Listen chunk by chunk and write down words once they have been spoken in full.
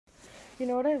You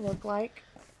know what I look like?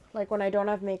 Like when I don't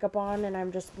have makeup on and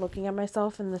I'm just looking at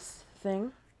myself in this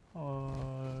thing?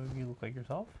 You look like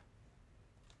yourself?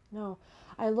 No.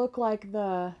 I look like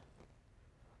the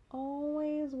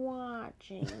always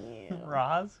watching you.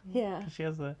 Roz? Yeah. She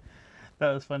has the...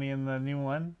 That was funny in the new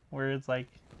one where it's like...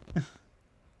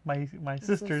 my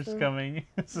sister's sister. coming.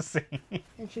 It's the same.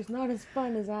 And she's not as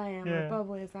fun as I am or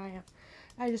bubbly as I am.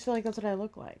 I just feel like that's what I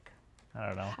look like. I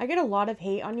don't know. I get a lot of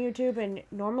hate on YouTube, and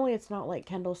normally it's not like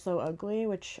Kendall's so ugly,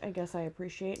 which I guess I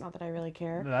appreciate. Not that I really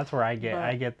care. That's where I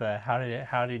get the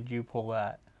how did you pull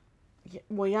that?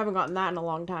 Well, you haven't gotten that in a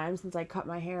long time since I cut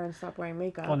my hair and stopped wearing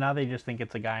makeup. Well, now they just think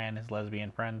it's a guy and his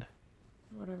lesbian friend.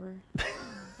 Whatever.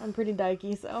 I'm pretty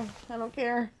dykey, so I don't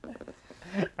care. All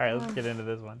right, let's get into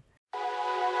this one.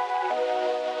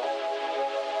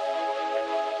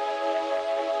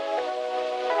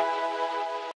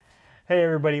 Hey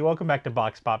everybody, welcome back to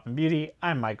BoxPopNBeauty.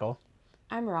 I'm Michael.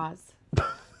 I'm Roz.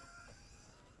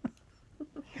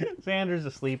 Xander's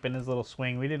asleep in his little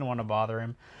swing. We didn't want to bother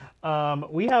him.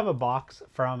 We have a box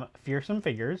from Fearsome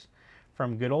Figures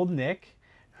from good old Nick,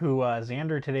 who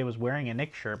Xander today was wearing a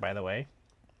Nick shirt, by the way.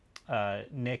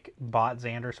 Nick bought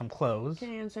Xander some clothes.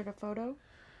 Can you insert a photo?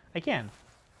 I can.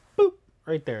 Boop!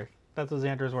 Right there. That's what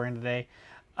Xander's wearing today.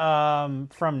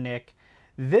 From Nick.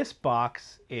 This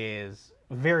box is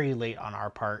very late on our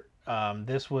part.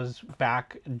 This was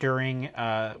back during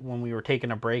when we were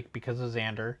taking a break because of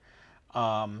Xander.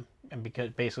 And because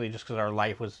basically just because our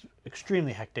life was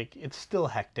extremely hectic. It's still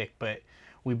hectic, but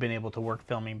we've been able to work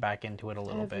filming back into it a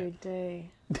little bit. Every day.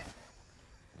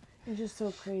 It's just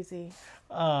so crazy.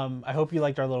 I hope you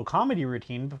liked our little comedy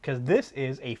routine because this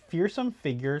is a Fearsome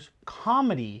Figures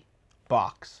comedy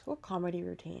box. What comedy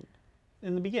routine?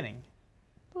 In the beginning.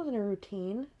 It wasn't a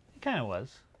routine. It kind of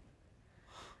was.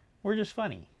 We're just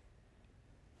funny.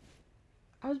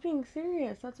 I was being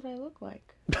serious. That's what I look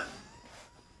like.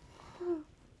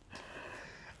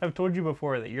 I've told you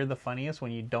before that you're the funniest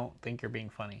when you don't think you're being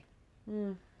funny.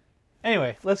 Mm.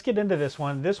 Anyway, let's get into this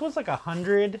one. This was like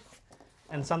 100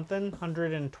 and something,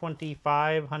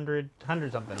 125, 100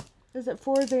 something. Is it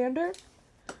for Xander?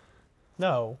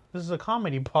 No, this is a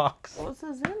comedy box. Well, it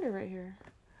says Xander right here.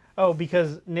 Oh,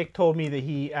 because Nick told me that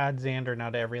he adds Xander now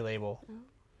to every label. Oh,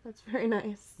 that's very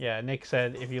nice. Yeah, Nick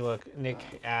said if you look, Nick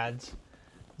adds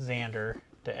Xander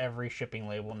to every shipping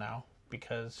label now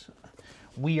because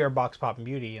we are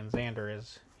BoxPopNBeauty and Xander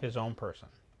is his own person.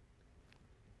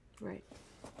 Right.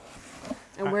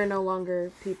 And we're no longer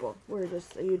people. We're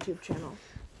just a YouTube channel.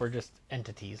 We're just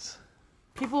entities.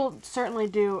 People certainly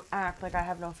do act like I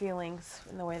have no feelings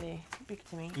in the way they speak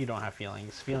to me. You don't have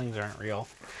feelings. Feelings aren't real.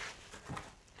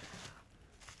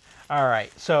 All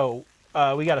right, so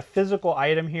we got a physical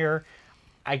item here.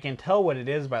 I can tell what it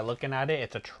is by looking at it.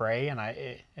 It's a tray, and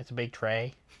it's a big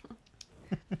tray.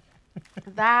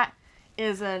 That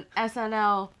is an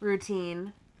SNL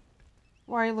routine.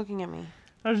 Why are you looking at me?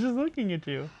 I was just looking at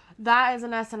you. That is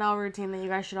an SNL routine that you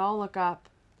guys should all look up.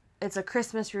 It's a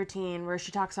Christmas routine where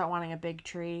she talks about wanting a big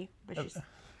tree, but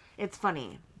it's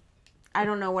funny. I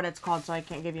don't know what it's called, so I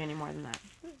can't give you any more than that.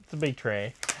 It's a big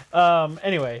tray.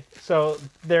 Anyway, so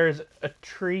there's a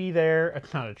tree there.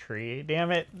 Not a tree.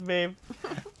 Damn it, babe.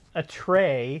 A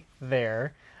tray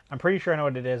there. I'm pretty sure I know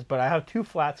what it is, but I have two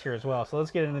flats here as well. So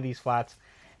let's get into these flats.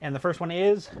 And the first one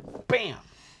is, bam!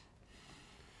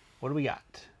 What do we got?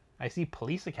 I see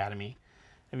Police Academy.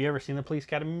 Have you ever seen the Police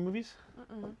Academy movies?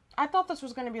 Mm-mm. I thought this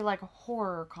was going to be like a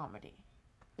horror comedy.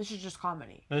 This is just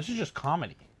comedy. No, this is just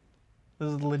comedy. This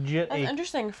is legit. That's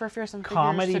interesting for Fearsome Figures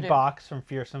comedy to do. box from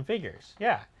Fearsome Figures.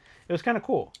 Yeah, it was kind of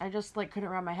cool. I just couldn't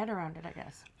wrap my head around it, I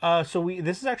guess. So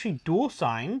this is actually dual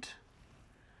signed.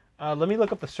 Let me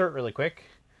look up the cert really quick.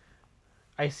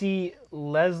 I see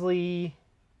Leslie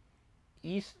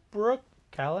Eastbrook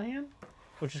Callahan,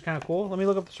 which is kind of cool. Let me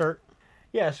look up the cert.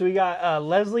 Yeah, so we got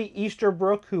Leslie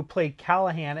Easterbrook, who played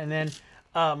Callahan, and then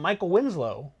Michael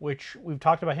Winslow, which we've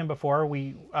talked about him before.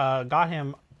 We got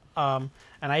him, and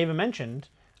I even mentioned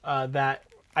that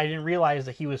I didn't realize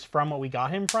that he was from what we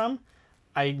got him from.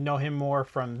 I know him more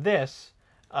from this.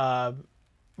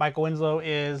 Michael Winslow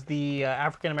is the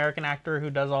African-American actor who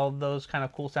does all those kind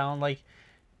of cool sound. Like,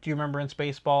 do you remember in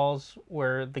Spaceballs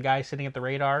where the guy's sitting at the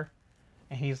radar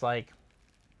and he's like,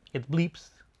 it bleeps,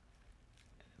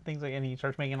 things like, and he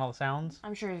starts making all the sounds?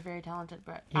 I'm sure he's very talented,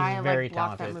 but he's I very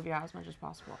blocked talented. that movie out as much as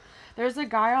possible. There's a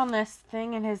guy on this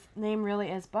thing and his name really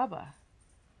is Bubba.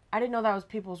 I didn't know that was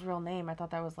people's real name. I thought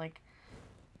that was like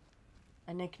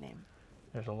a nickname.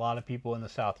 There's a lot of people in the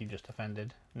South you just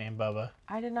offended named Bubba.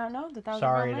 I did not know that was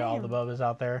Sorry a real to all name. the Bubbas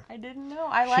out there. I didn't know.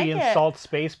 I like it. She insults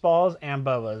Spaceballs and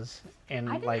Bubbas. And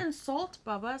I didn't insult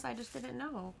Bubbas. I just didn't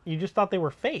know. You just thought they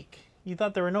were fake. You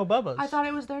thought there were no Bubbas. I thought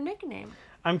it was their nickname.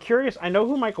 I'm curious. I know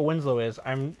who Michael Winslow is.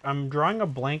 I'm drawing a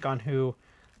blank on who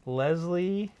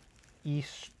Leslie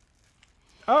East.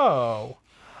 Oh,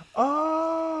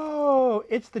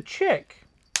 it's the chick.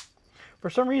 For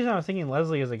some reason, I was thinking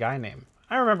Leslie is a guy name.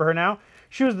 I remember her now.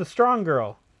 She was the strong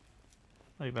girl.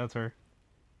 Like, that's her.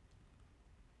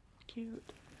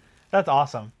 Cute. That's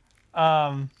awesome.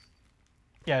 Yeah,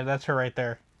 that's her right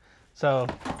there. So,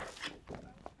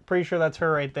 pretty sure that's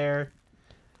her right there.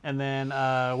 And then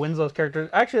Winslow's character.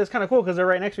 Actually, that's kind of cool because they're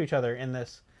right next to each other in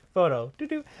this photo.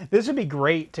 This would be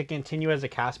great to continue as a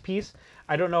cast piece.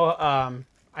 I don't know.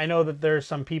 I know that there's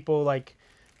some people, like,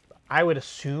 I would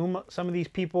assume some of these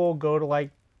people go to,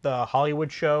 like, the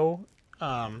Hollywood show.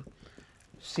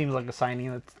 Seems like a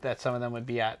signing that some of them would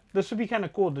be at. This would be kind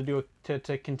of cool to do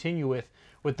to continue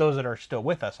with those that are still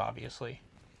with us, obviously.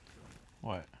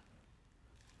 What?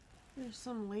 There's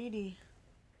some lady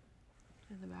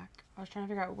in the back. I was trying to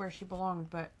figure out where she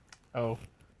belonged, but oh,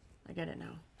 I get it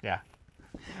now. Yeah.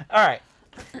 All right.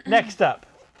 Next up,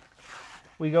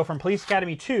 we go from Police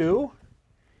Academy to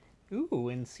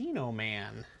Encino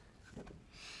Man.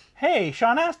 Hey,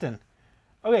 Sean Astin.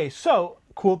 Okay, so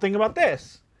cool thing about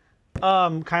this.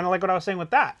 Kind of like what I was saying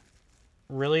with that.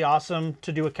 Really awesome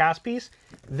to do a cast piece.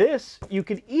 This you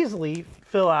could easily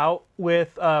fill out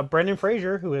with Brendan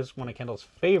Fraser, who is one of Kendall's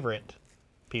favorite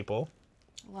people.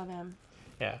 Love him.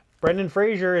 Yeah. Brendan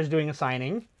Fraser is doing a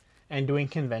signing and doing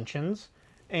conventions.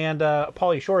 And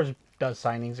Pauly Shore does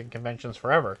signings and conventions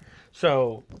forever.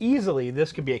 So easily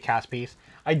this could be a cast piece.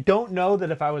 I don't know that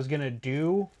if I was going to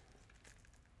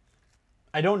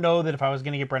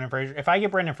get Brendan Fraser. If I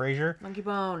get Brendan Fraser. Monkey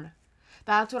Bone.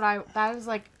 That is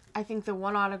like, I think the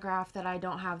one autograph that I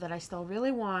don't have that I still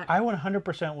really want. I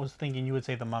 100% was thinking you would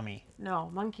say The Mummy.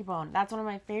 No, Monkey Bone. That's one of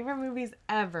my favorite movies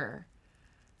ever.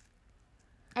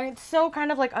 And it's so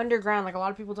kind of like underground. Like a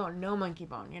lot of people don't know Monkey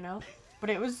Bone, you know?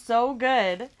 But it was so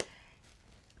good.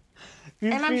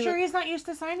 And I'm sure he's not used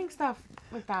to signing stuff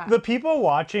with that. The people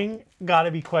watching got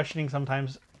to be questioning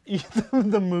sometimes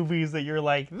the movies that you're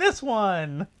like, this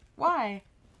one. Why?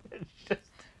 It's just...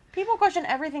 People question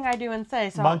everything I do and say.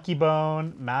 So Monkey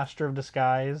Bone, Master of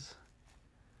Disguise.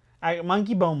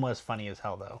 Monkey Bone was funny as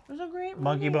hell, though. It was a great movie.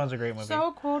 Monkey Bone's a great movie.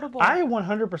 So quotable. I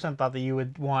 100% thought that you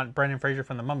would want Brendan Fraser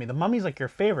from The Mummy. The Mummy's like your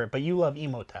favorite, but you love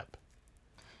Emotep.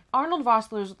 Arnold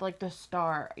Vosloo's like the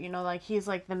star. You know, like he's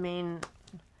like the main.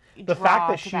 The fact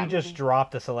that she just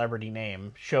dropped a celebrity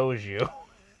name shows you.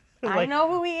 Like, I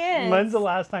know who he is. When's the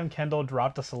last time Kendall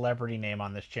dropped a celebrity name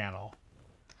on this channel?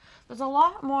 There's a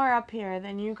lot more up here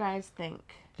than you guys think.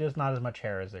 Just not as much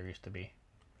hair as there used to be.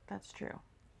 That's true.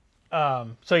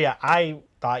 So yeah, I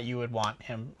thought you would want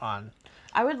him on.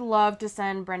 I would love to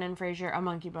send Brendan Fraser a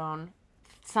Monkey Bone,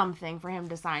 something for him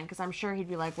to sign, because I'm sure he'd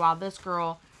be like, wow, this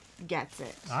girl gets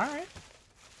it. All right.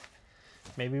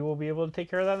 Maybe we'll be able to take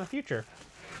care of that in the future.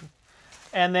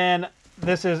 And then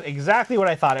this is exactly what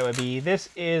I thought it would be. This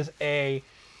is I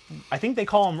think they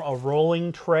call them a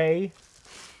rolling tray,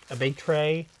 a big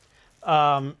tray.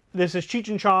 This is Cheech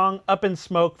and Chong, Up in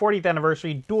Smoke, 40th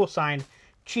anniversary, dual signed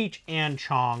Cheech and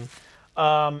Chong.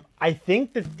 I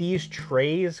think that these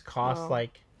trays cost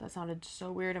like... That sounded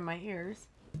so weird in my ears.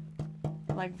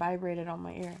 It like vibrated on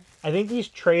my ear. I think these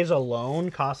trays alone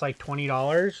cost like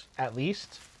 $20 at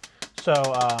least.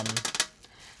 So,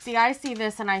 See, I see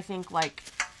this and I think like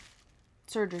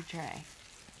surgery tray.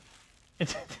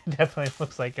 It definitely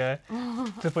looks like to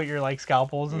put your like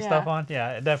scalpels and stuff on.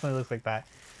 Yeah, it definitely looks like that.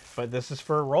 But this is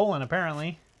for rolling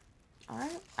apparently. All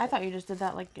right. I thought you just did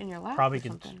that like in your lap. Probably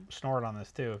could snort on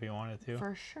this too if you wanted to.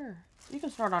 For sure. You can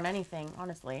snort on anything,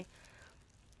 honestly.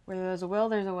 Where there's a will,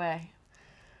 there's a way.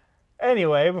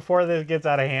 Anyway, before this gets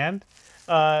out of hand,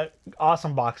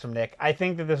 awesome box from Nick. I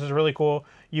think that this is really cool.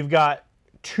 You've got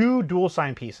 2 dual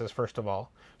sign pieces, first of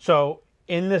all. So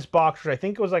in this box, which I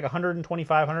think it was like $125,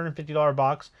 $150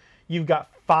 box, you've got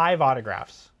 5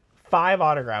 autographs. 5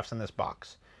 autographs in this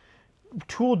box.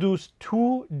 2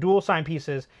 dual sign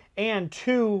pieces and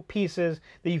 2 pieces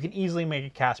that you can easily make a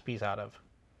cast piece out of.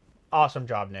 Awesome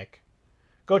job, Nick.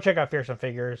 Go check out Fearsome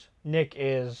Figures. Nick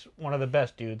is one of the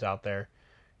best dudes out there.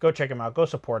 Go check him out. Go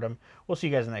support him. We'll see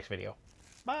you guys in the next video.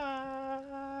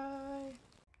 Bye.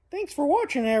 Thanks for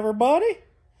watching, everybody.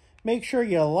 Make sure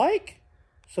you like,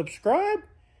 subscribe,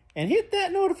 and hit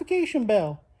that notification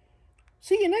bell.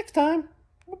 See you next time.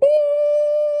 Bye.